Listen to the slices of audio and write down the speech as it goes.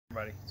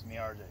Everybody, it's me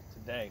RJ.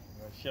 Today I'm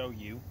going to show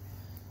you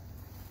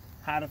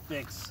how to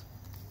fix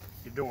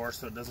your door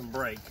so it doesn't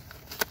break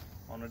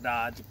on a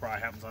Dodge. It probably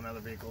happens on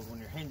other vehicles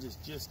when your hinges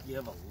just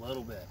give a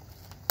little bit.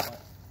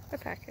 But the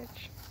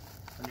package.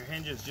 when your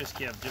hinges just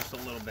give just a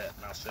little bit,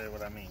 and I'll show you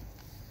what I mean.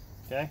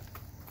 Okay?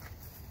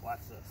 Watch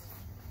this.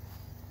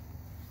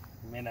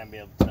 You may not be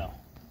able to tell.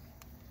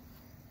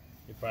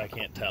 You probably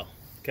can't tell.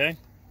 Okay?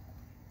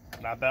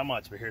 Not that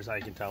much, but here's how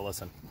you can tell.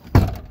 Listen.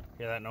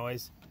 Hear that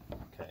noise?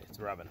 Okay, it's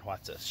rubbing.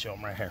 Watch this. Show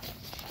them right here.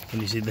 Can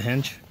you see the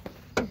hinge?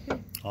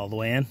 All the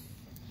way in?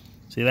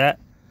 See that?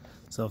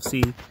 So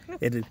see,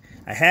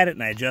 I had it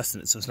and I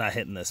adjusted it so it's not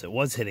hitting this. It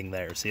was hitting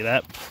there. See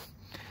that?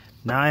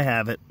 Now I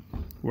have it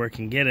where it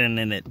can get in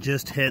and it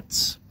just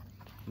hits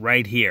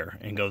right here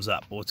and goes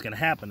up. But what's going to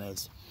happen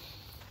is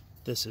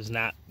this is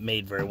not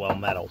made very well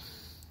metal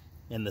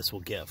and this will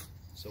give.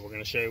 So we're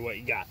going to show you what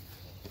you got.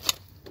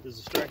 This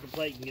is a striker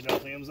plate. You can get it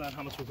off Amazon.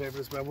 How much we pay for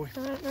this, bad boy?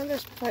 No,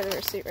 there's probably the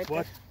receipt right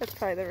there. That's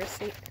probably the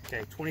receipt.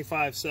 Okay,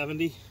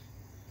 $25.70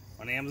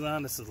 on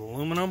Amazon. This is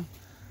aluminum.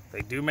 They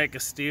do make a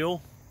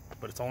steel,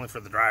 but it's only for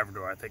the driver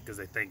door, I think, because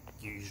they think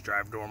you use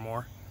driver door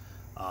more.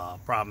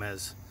 Problem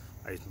is,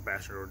 I use the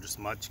passenger door just as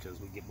much because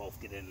we both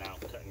get in and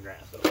out cutting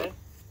grass. Okay.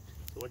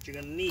 So what you're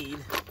gonna need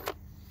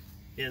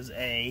is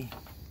a.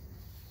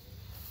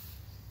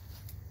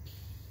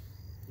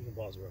 You can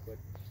pause it real quick.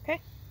 Okay.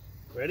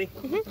 Ready?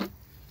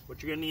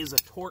 What you're gonna need is a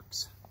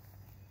Torx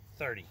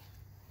 30.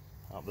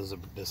 Oh,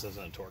 this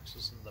isn't a Torx.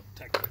 This is the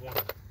protective one.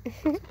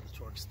 The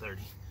Torx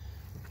 30.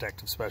 The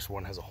protective special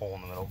one has a hole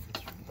in the middle for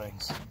certain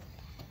things.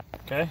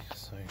 Okay,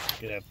 so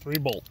you have 3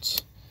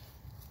 bolts.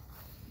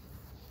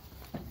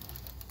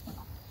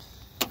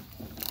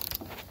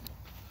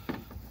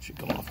 Should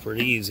come off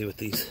pretty easy with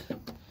these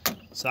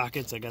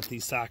sockets. I got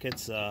these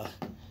sockets.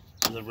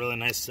 It's a really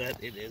nice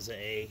set. It is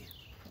a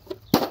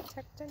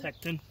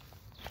Tekton.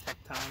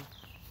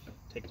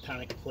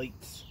 Tectonic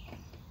plates.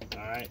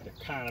 Alright, they're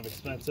kind of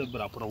expensive, but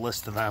I'll put a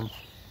list of them,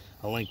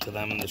 a link to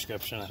them in the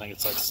description. I think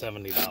it's like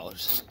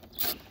 $70.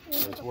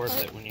 So it's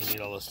worth it when you need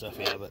all this stuff.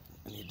 Yeah, but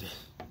I need to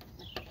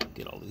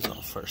get all these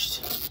off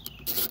first.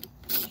 I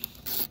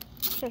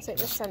was going to say,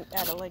 just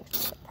add a link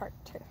to the part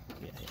too.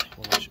 Yeah.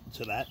 We're gonna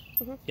to that?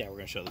 Yeah, we're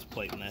going to show this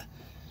plate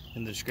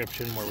in the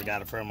description where we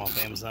got it from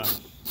off Amazon.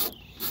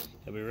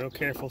 Gotta be real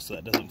careful so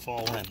that doesn't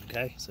fall in,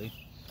 okay? See?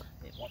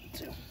 1 and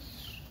 2.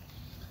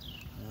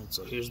 And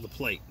so here's the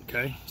plate,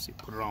 okay? So you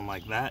put it on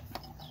like that.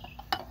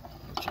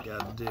 What you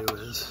gotta do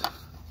is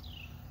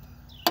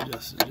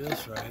adjust it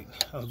just right.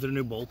 Oh, they're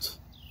new bolts.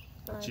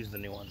 Let's use the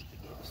new ones.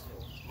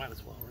 Might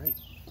as well, right?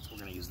 So we're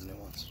gonna use the new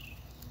ones.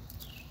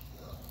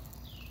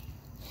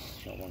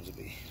 The ones will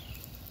be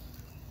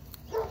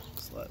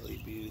slightly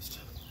abused.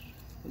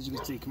 As you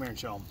can see, come here and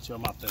show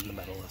them up there in the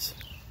metal is.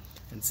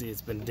 And see,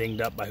 it's been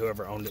dinged up by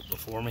whoever owned it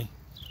before me.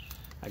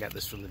 I got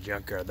this from the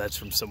junkyard. That's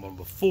from someone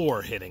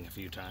before hitting a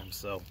few times,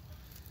 so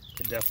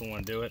I definitely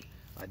want to do it.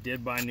 I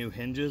did buy new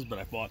hinges, but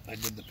I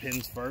did the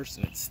pins first,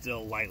 and it's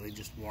still lightly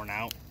just worn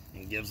out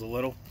and gives a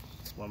little.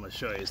 What I'm going to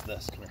show you is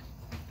this. Come here.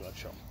 Go ahead,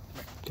 show them.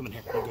 Come in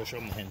here. Go show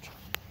them the hinge.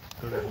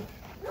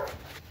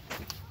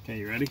 Okay,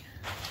 you ready?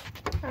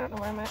 I don't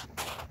know where I'm at.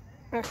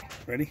 Okay.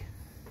 Ready?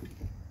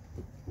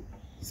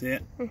 See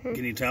it?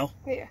 Can you tell?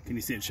 Yeah. Can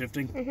you see it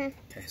shifting?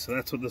 Okay, so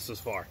that's what this is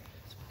for.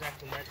 It's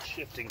protecting that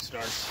shifting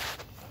starts.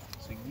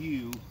 So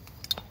you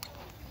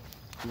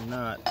do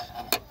not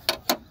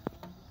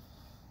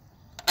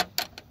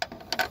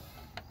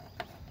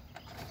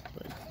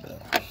break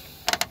that.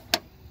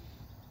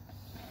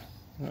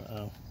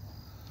 Uh-oh.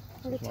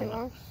 Is it too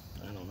long?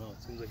 I don't know.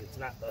 It seems like it's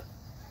not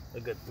a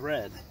good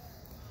thread.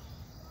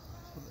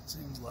 That's what it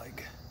seems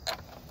like.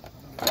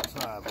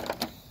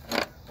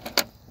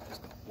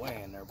 Just go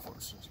way in there before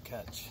it starts to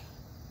catch.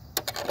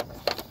 I'm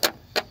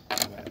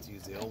going to have to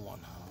use the old one.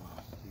 I don't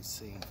know. You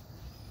see.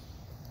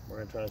 We're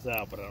going to try this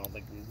out, but I don't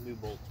think these new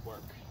bolts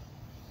work.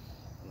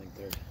 I think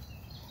they're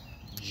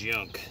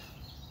junk.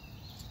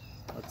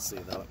 Let's see,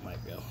 though. It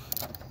might go.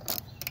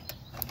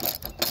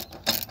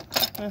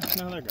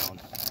 No, they're going.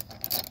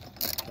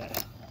 Okay.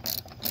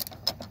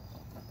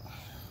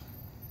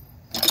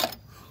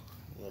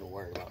 A little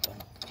worried about them.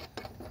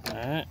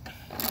 Alright.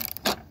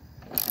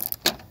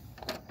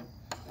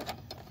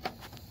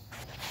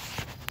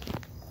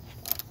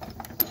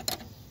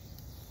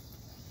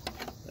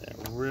 They're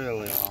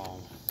really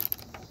long.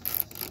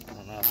 I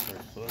don't know if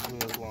they're supposed to be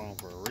this long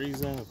for a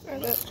reason. If they're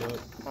messed to it.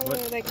 How long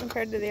are they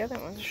compared to the other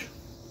ones?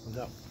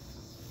 No.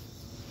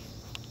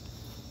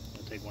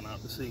 I'll take one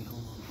out to see.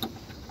 Hold on.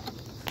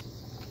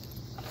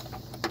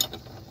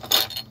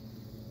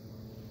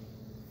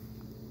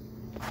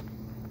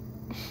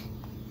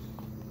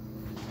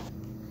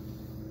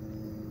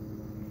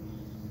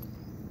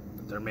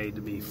 But they're made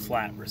to be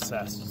flat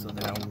recessed so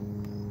they don't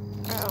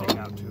stick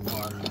out too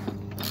far.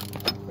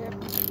 Yep.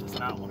 It does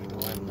not want to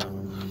go in though.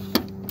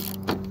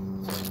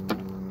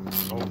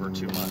 So, over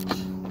too much.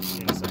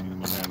 Give me a second.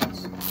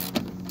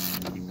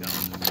 Keep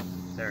going.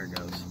 There it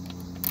goes.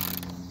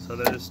 So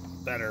they're just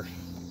better.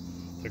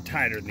 They're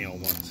tighter than the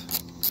old ones.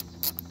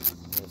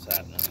 What's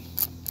happening?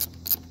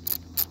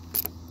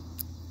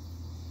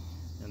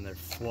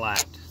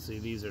 flat. See,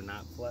 these are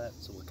not flat,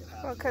 so look at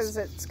how. Well, because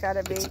it's got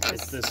to be.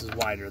 This is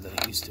wider than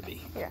it used to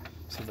be. Yeah.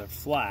 So they're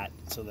flat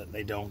so that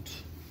they don't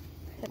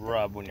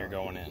rub when you're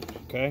going in.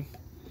 Okay.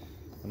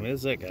 I mean,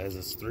 that's it, guys.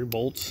 It's 3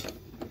 bolts.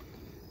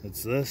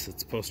 It's this.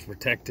 It's supposed to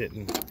protect it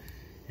and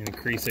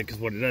increase it, because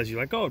what it does, you're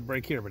like, oh, it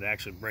break here, but it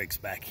actually breaks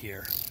back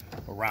here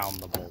around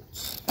the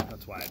bolts.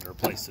 That's why I had to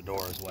replace the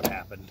door, is what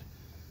happened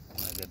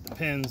when I did the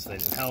pins. They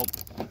didn't help.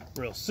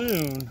 Real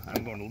soon,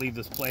 I'm going to leave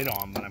this plate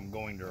on, but I'm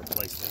going to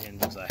replace the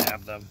hinges. I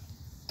have them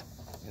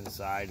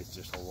inside. It's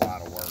just a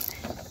lot of work.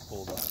 I got to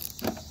pull the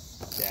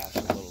dash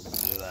a little to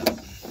do that.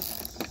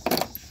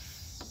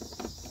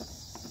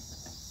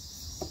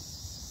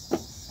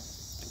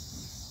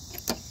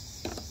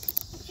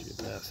 See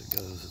how fast it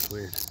goes. It's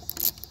weird.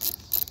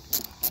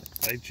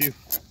 Fight you,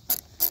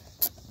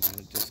 and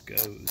it just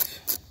goes.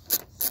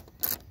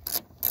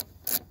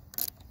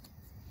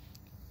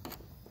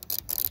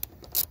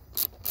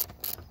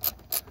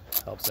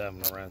 Helps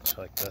having a wrench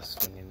like this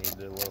when you need to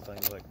do little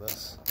things like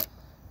this.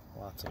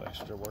 Lots of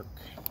extra work.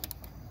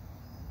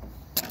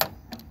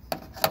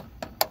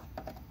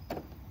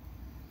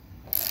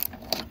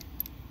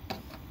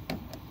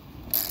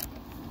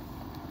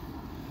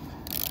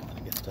 When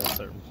it gets to a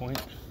certain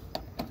point,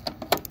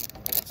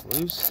 it's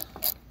loose.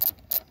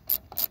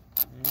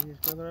 And you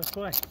just go the rest of the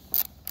way.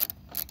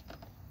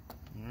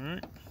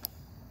 Alright.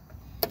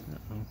 I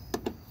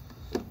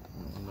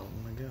don't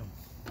want to go.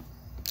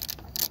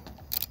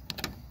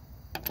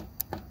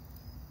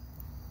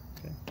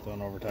 Okay,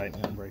 don't over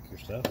tighten and break your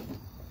stuff.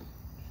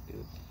 Just get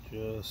it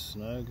just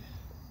snug.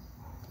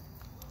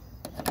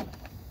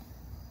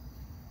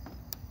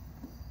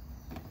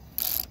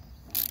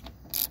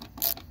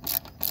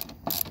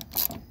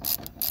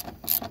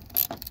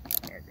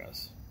 There it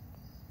goes.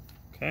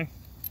 Okay.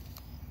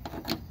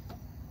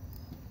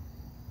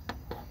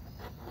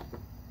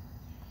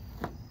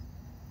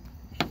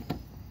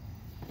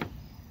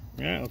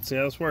 Alright, let's see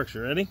how this works.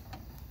 You ready?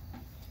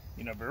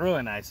 You know, it'd be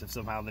really nice if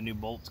somehow the new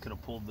bolts could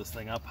have pulled this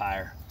thing up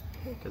higher,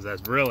 because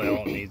that's really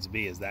all it needs to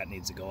be, is that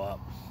needs to go up.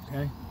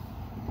 Okay?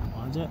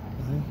 Watch it.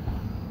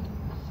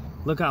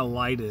 Look how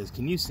light it is.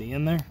 Can you see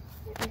in there?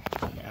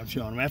 Yeah, I'm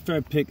showing them. After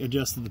I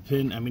adjusted the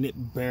pin, I mean,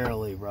 it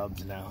barely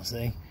rubs now,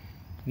 see?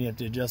 You have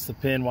to adjust the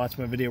pin. Watch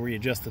my video where you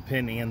adjust the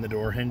pin and the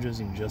door hinges.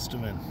 You can adjust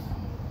them in.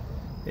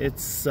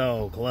 It's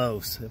so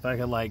close. If I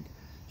could, like,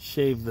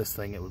 shave this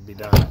thing, it would be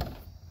done.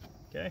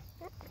 Okay?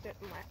 It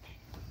didn't latch.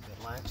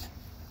 Didn't latch?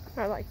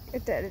 Or like,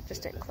 it did, it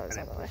just didn't close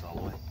all the way. All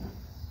the way.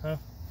 Huh?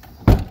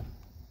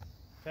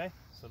 Okay,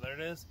 so there it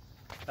is.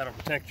 That'll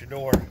protect your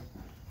door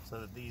so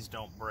that these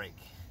don't break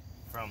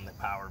from the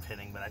power of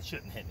hitting, but I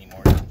shouldn't hit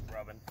anymore. It's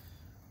rubbing.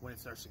 When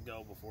it starts to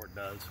go, before it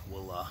does,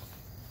 we'll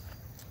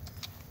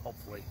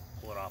hopefully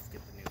pull it off,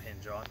 get the new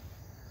hinge on.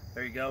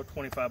 There you go,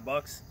 25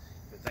 bucks.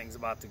 If the thing's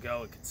about to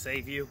go, it could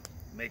save you.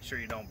 Make sure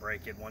you don't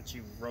break it. Once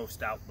you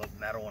roast out the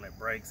metal and it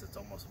breaks, it's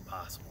almost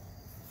impossible.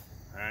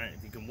 Alright,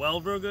 if you can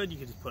weld real good, you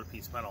can just put a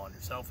piece of metal on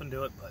yourself and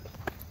do it, but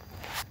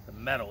the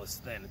metal is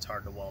thin, it's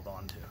hard to weld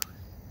onto.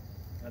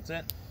 That's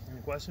it.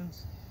 Any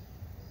questions?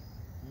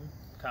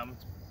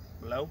 Comments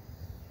below.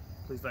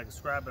 Please like and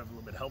subscribe. It a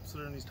little bit helps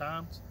during these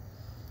times.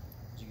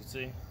 As you can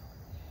see,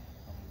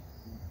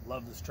 I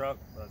love this truck,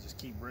 but I just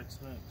keep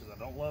rinsing it because I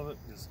don't love it,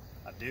 because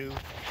I do,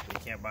 but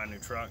you can't buy a new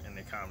truck and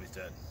the economy's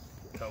dead.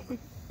 COVID.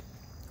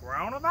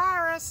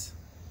 Coronavirus!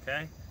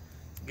 Okay?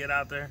 Get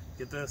out there,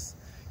 get this.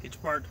 Get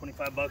your part,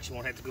 25 bucks, you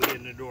won't have to go get a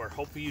new door.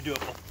 Hopefully you do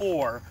it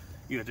before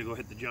you have to go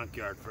hit the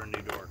junkyard for a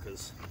new door,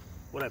 because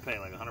what'd I pay,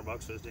 like 100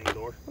 bucks for this dang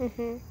door?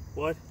 Mm-hmm.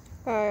 What?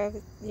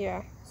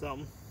 Yeah.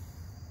 Something.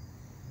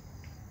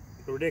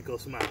 A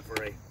ridiculous amount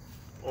for a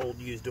old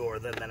used door.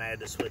 Then I had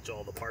to switch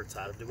all the parts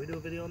out of. Did we do a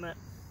video on that?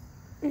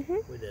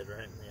 Mm-hmm. We did,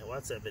 right? Yeah,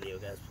 watch that video,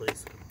 guys,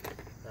 please.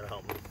 That'll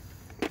help me.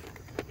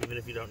 Even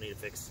if you don't need to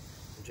fix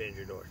and change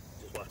your door,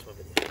 just watch my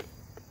video.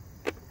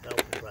 Help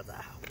me about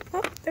that.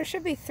 Oh, there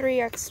should be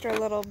 3 extra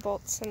little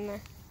bolts in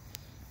there.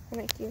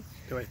 Thank you.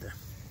 Go right there.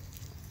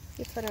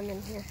 You put them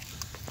in here.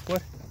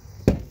 What?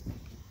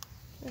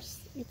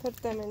 You put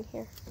them in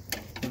here.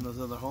 In those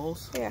other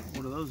holes? Yeah.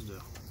 What do those do?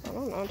 I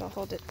don't know, to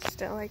hold it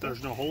still, I guess.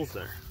 There's no holes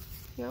there.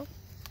 No?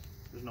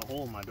 There's no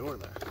hole in my door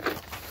there.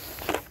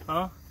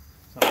 Huh?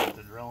 So I have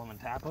to drill them and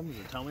tap them? Does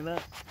it tell me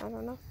that? I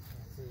don't know.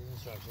 Let's see the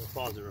instructions.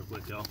 Pause it real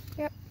quick, y'all.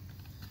 Yep.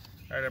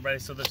 Alright, everybody,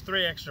 so there's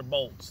 3 extra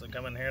bolts that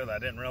come in here that I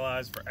didn't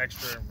realize for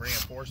extra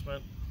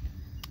reinforcement.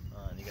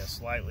 And you gotta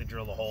slightly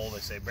drill the hole. They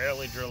say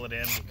barely drill it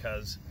in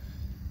because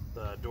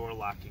the door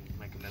locking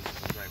mechanism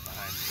is right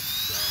behind you.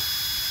 So,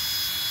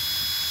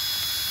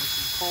 use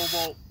some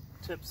cobalt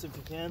tips if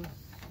you can.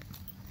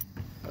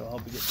 That'll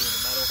help you get through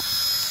the metal.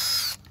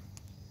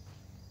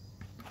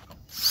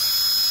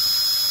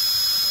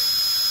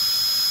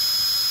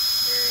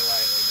 Very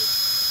lightly,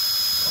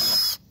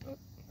 just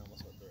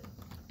almost went through.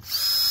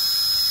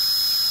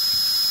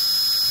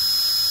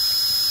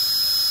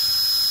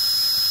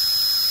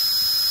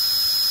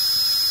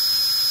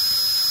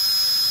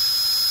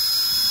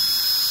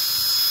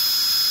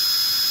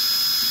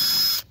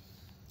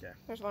 Okay.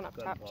 There's one up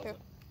top too.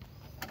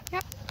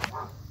 Yep.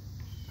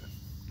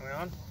 Am I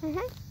on? Mm-hmm.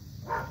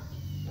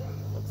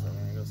 Looks like I'm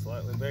gonna go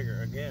slightly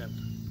bigger again.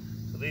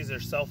 So these are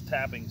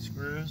self-tapping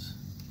screws.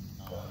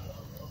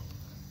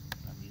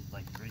 I've used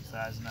like 3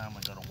 sizes now. I'm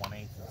gonna go to 1/8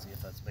 and see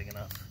if that's big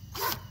enough. I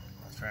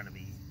was trying to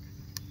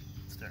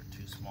start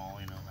too small,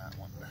 you know, not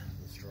want to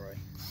destroy.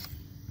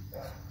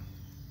 This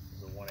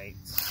is a 1/8.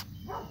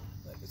 I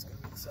think it's gonna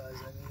be the size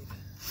I need. Be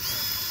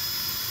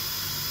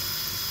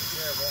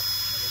careful.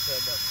 Like I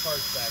said, that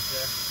part's back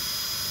there.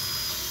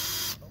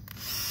 Oh.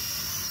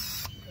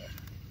 Okay.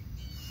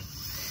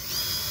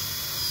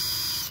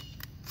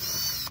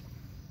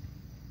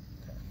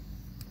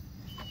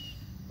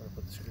 Where to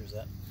put the screws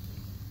at?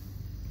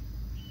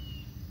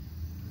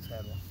 Just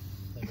had one.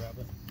 They grab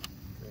it.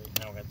 Great.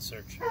 Now we got to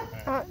search.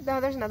 Right. No,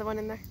 there's another one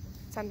in there.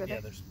 It's under there.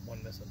 Yeah, there's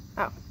one missing.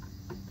 Oh.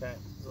 Okay,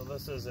 so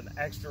this is an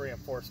extra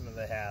reinforcement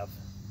they have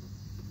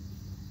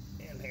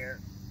in here,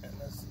 and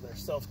they're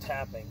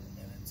self-tapping,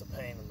 and it's a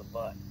pain in the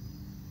butt.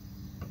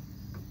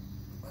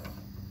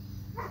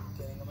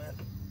 Getting them in.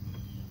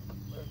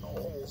 There's no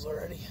holes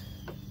already.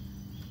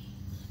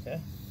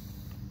 Okay.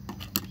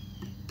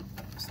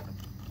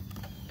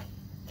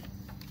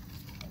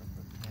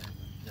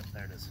 Yep,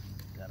 there it is.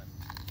 Got it.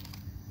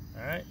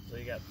 All right, so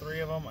you got 3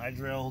 of them. I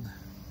drilled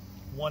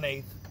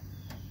 1/8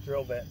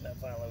 drill bit, and that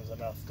finally was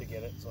enough to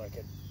get it so I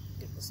could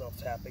get the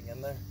self-tapping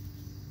in there.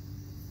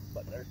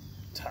 But they're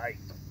tight.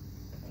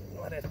 You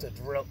might have to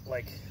drill,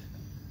 like,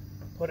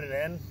 put it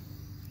in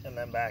and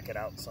then back it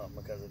out some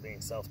because of being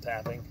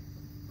self-tapping.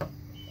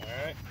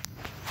 Alright.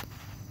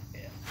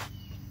 Yeah.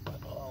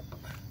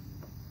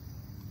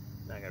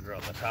 Now I gotta drill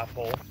the top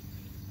hole.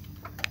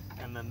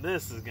 And then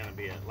this is gonna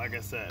be it, like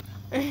I said.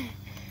 Good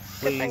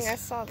thing I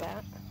saw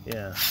that.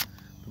 Yeah.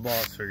 The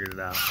boss figured it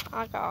out.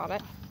 I got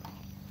it.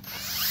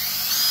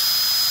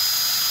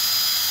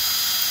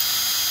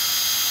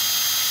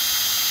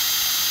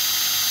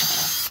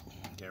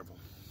 Careful.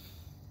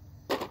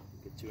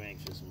 Get too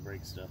anxious and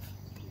break stuff.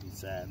 You'd be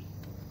sad.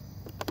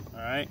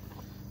 Alright.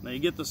 Now you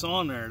get this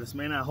on there. This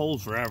may not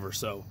hold forever,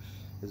 so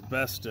it's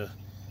best to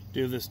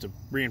do this to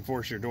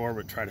reinforce your door,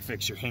 but try to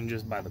fix your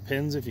hinges by the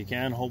pins if you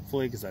can,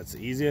 hopefully, because that's the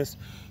easiest.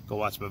 Go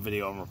watch my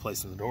video on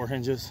replacing the door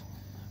hinges,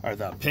 or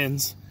the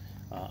pins.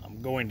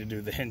 I'm going to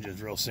do the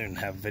hinges real soon and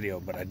have a video,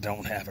 but I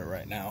don't have it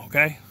right now,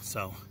 okay?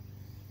 So,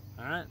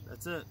 alright,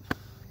 that's it.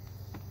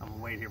 I'm going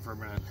to wait here for a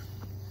minute.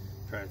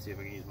 Try and see if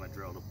I can use my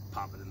drill to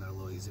pop it in there a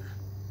little easier.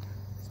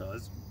 So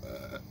it's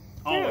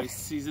always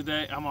seize the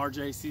day. I'm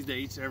RJ, seize the day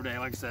each and every day.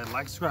 Like I said,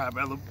 like, subscribe,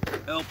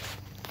 help.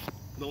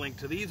 The link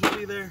to these will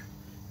be there.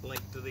 The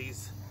link to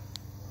these.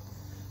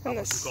 I'll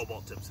put some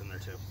cobalt tips in there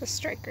too. The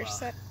striker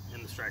set.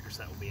 And the striker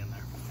set will be in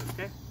there.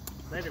 Okay,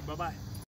 later, bye-bye.